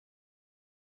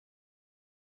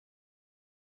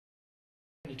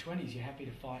20s, you're happy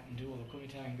to fight and do all the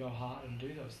kumite and go hard and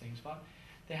do those things, but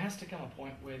there has to come a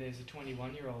point where there's a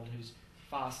 21-year-old who's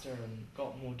faster and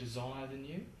got more desire than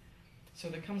you. So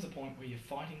there comes a point where your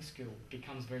fighting skill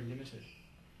becomes very limited.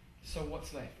 So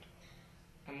what's left?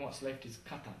 And what's left is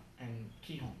kata and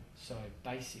kihon, so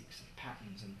basics and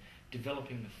patterns and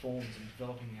developing the forms and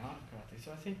developing the art of karate.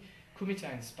 So I think kumite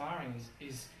and sparring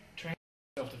is training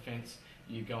self-defense.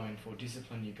 You go in for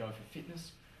discipline, you go for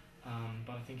fitness,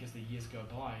 but I think as the years go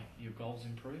by, your goals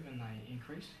improve and they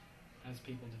increase as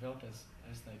people develop,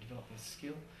 as they develop their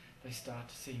skill. They start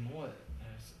to see more.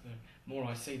 The more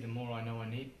I see, the more I know I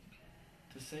need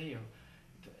to see.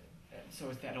 So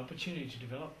it's that opportunity to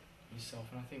develop yourself,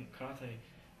 and I think karate,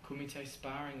 kumite,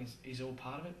 sparring is all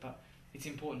part of it, but it's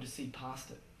important to see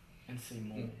past it and see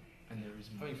more, and there is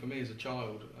more. I mean, for me as a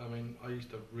child, I mean, I used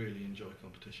to really enjoy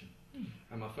competition,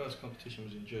 and my first competition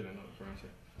was in judo, not karate,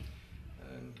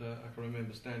 and I can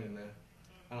remember standing there,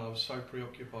 and I was so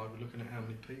preoccupied with looking at how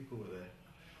many people were there,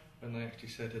 and they actually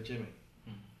said, Jimmy,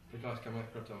 the guys came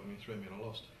out, grabbed over me and threw me, and I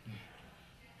lost.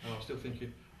 And I was still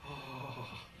thinking,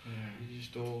 you're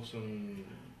just awesome,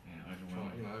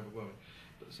 overwhelming.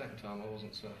 But the second time I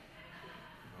wasn't so, I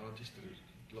just did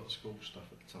a lot of school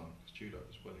stuff at the time, because judo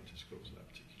was well into schools at that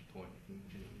particular point in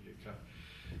the UK.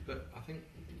 But I think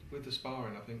with the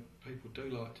sparring, I think people do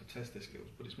like to test their skills,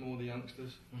 but it's more the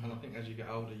youngsters, and I think as you get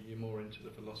older, you're more into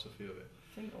the philosophy of it.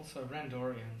 I think also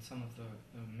randori and some of the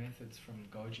methods from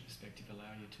Goji perspective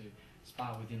allow you to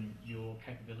spar within your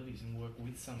capabilities and work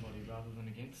with somebody rather than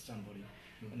against somebody,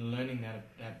 and learning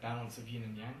that balance of yin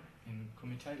and yang in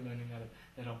kumite, learning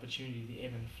that opportunity, the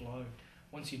ebb and flow.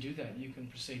 Once you do that, you can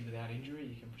proceed without injury,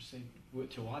 you can proceed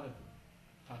to either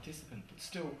participant, but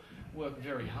still work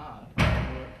very hard,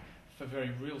 work for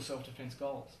very real self-defense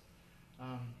goals,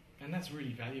 and that's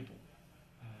really valuable.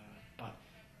 But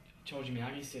Choji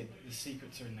Miyagi said the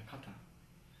secrets are in the kata,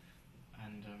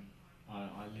 and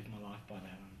I live my life by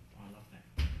that, and I love that.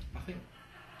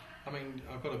 I mean,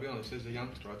 I've got to be honest, as a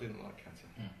youngster I didn't like kata.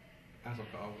 As I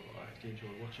got older, I actually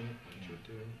enjoyed watching it, I enjoyed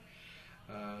doing it.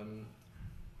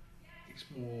 It's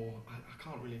more, I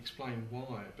can't really explain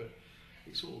why, but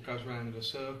it sort of goes round in a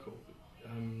circle.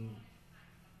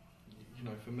 You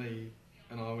know, for me,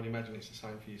 and I would imagine it's the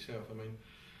same for yourself, I mean,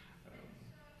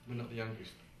 we're not the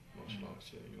youngest martial arts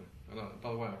here, you know. And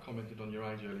by the way, I commented on your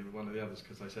age earlier with one of the others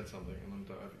because they said something, and I'm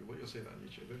like, well, you'll see that on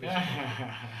YouTube.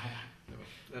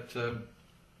 That,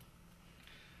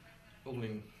 all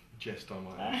in jest, I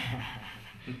might add.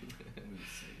 We'll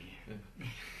see.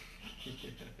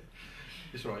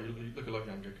 It's all right, you look a lot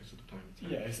younger because of the pain.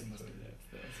 Yes, it must be that.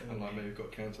 Unlike me, we've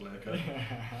got cancel haircut.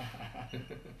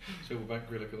 Silverback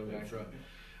gorilla because I'm young,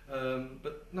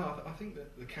 but no, I think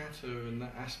that the kata and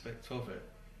that aspect of it,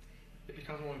 it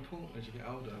becomes more important as you get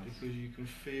older, because you can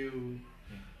feel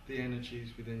the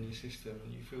energies within your system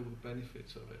and you feel the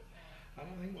benefits of it. And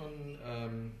I think one...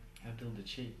 How build the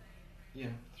chi.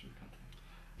 Yeah. Through kata.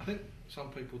 I think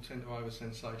some people tend to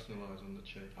over-sensationalise on the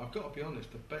chi. I've got to be honest,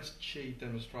 the best chi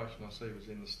demonstration I see was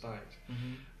in the States.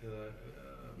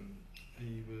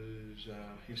 He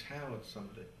was Howard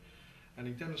somebody, and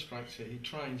he demonstrates it. He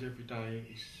trains every day.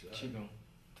 He's Qigong,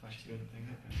 Tai Chi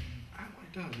thing. And what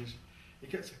he does is he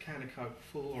gets a can of Coke,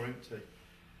 full or empty,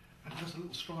 and he does a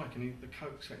little strike, and the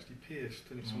Coke's actually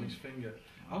pierced, and it's on his finger.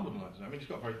 I wouldn't like to do that. I mean, he's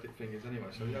got very thick fingers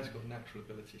anyway, so he has got natural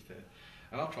abilities there.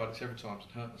 And I've tried it several times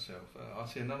and hurt myself. I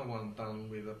see another one done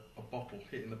with a bottle,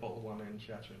 hitting the bottle one end,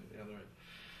 shattering at the other end.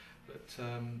 But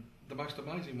the most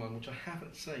amazing one, which I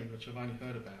haven't seen, which I've only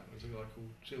heard about, was a guy called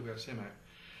Silvio Simak.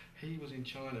 He was in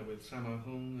China with Sammo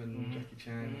Hung and Jackie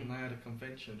Chan, and they had a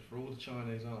convention for all the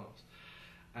Chinese arts.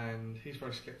 And he's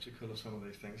very sceptical of some of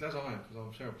these things, as I am, because I'm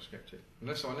a terrible sceptic.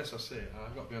 Unless I see it,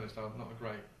 I've got to be honest, I'm not a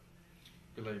great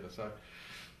believer, so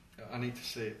I need to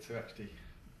see it to actually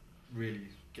really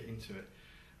get into it.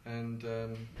 And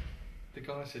the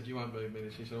guy said, you won't believe me,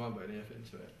 he said, I won't put any effort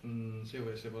into it. And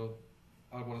Sylvia said, well,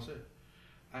 I want to see it.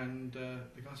 And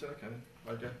the guy said, okay, then,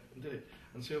 okay, and did it.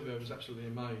 And Sylvia was absolutely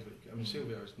amazed. I mean,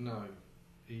 Sylvia is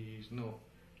he's not,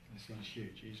 he's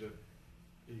huge. He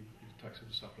takes all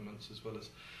the supplements as well as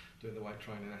doing the weight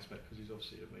training aspect, because he's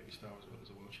obviously a movie star as well as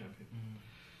a world champion.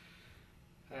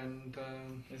 And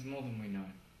there's more than we know.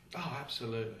 Oh,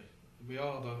 absolutely. We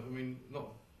are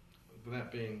not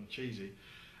without being cheesy,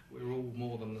 we're all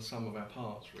more than the sum of our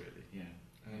parts, really. Yeah.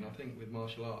 And I think with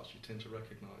martial arts, you tend to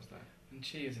recognise that. And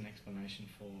chi is an explanation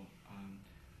for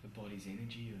the body's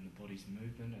energy and the body's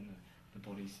movement and the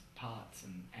body's parts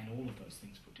and all of those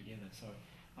things put together. So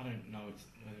I don't know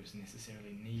whether it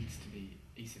necessarily needs to be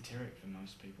esoteric for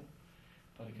most people,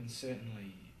 but it can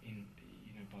certainly,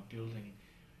 by building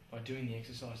by doing the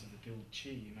exercises that build chi,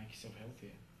 you make yourself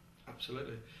healthier.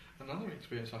 Absolutely. Another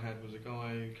experience I had was a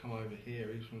guy who come over here.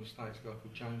 He was from the States, a guy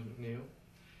called James McNeil,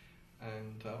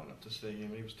 and I went up to see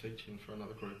him. He was teaching for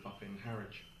another group up in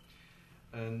Harwich,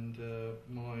 and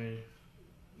my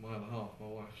other half, my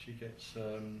wife, she gets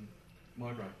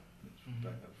migraine.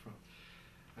 Back up front,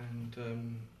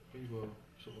 and we were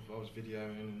I was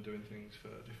videoing and doing things for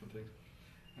different things,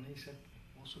 and he said,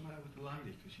 "What's the matter with the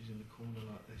lady? Because she's in the corner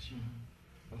like this." And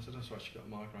I said, "That's right, she got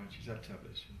migraine. She's had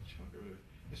tablets and she can't get rid of it."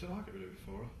 He said, "I'll get rid of it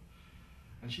for her."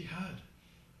 And she heard,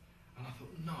 and I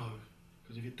thought, no,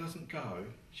 because if it doesn't go,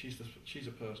 she's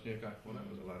a person who'll go, "Well, that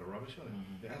was a load of rubbish, wasn't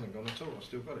it? It hasn't gone at all. I've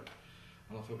still got it."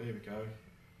 And I thought, here we go.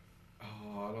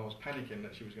 Oh, and I was panicking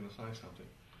that she was going to say something.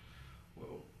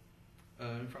 Well,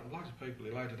 in front of loads of people,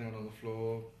 he laid her down on the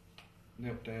floor,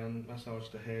 knelt down,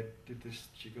 massaged her head, did this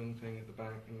qigong thing at the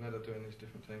back, and had her doing these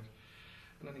different things.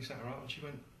 And then he sat her up, and she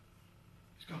went,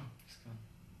 "It's gone." It's gone.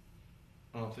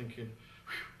 And I'm thinking,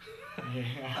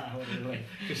 Yeah, what a relief.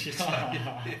 because she's like,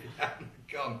 if it hadn't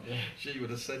gone, Yeah. she would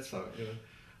have said something, you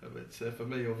know. But for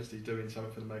me, obviously, doing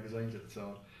something for the magazines at the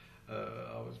time,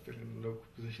 I was feeling in an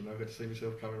awkward position. I could see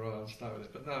myself coming right on start with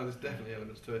this. But no, there's definitely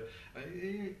elements to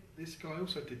it. This guy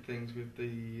also did things with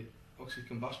the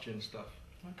oxycombustion stuff.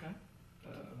 Okay. I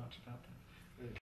don't know much about that.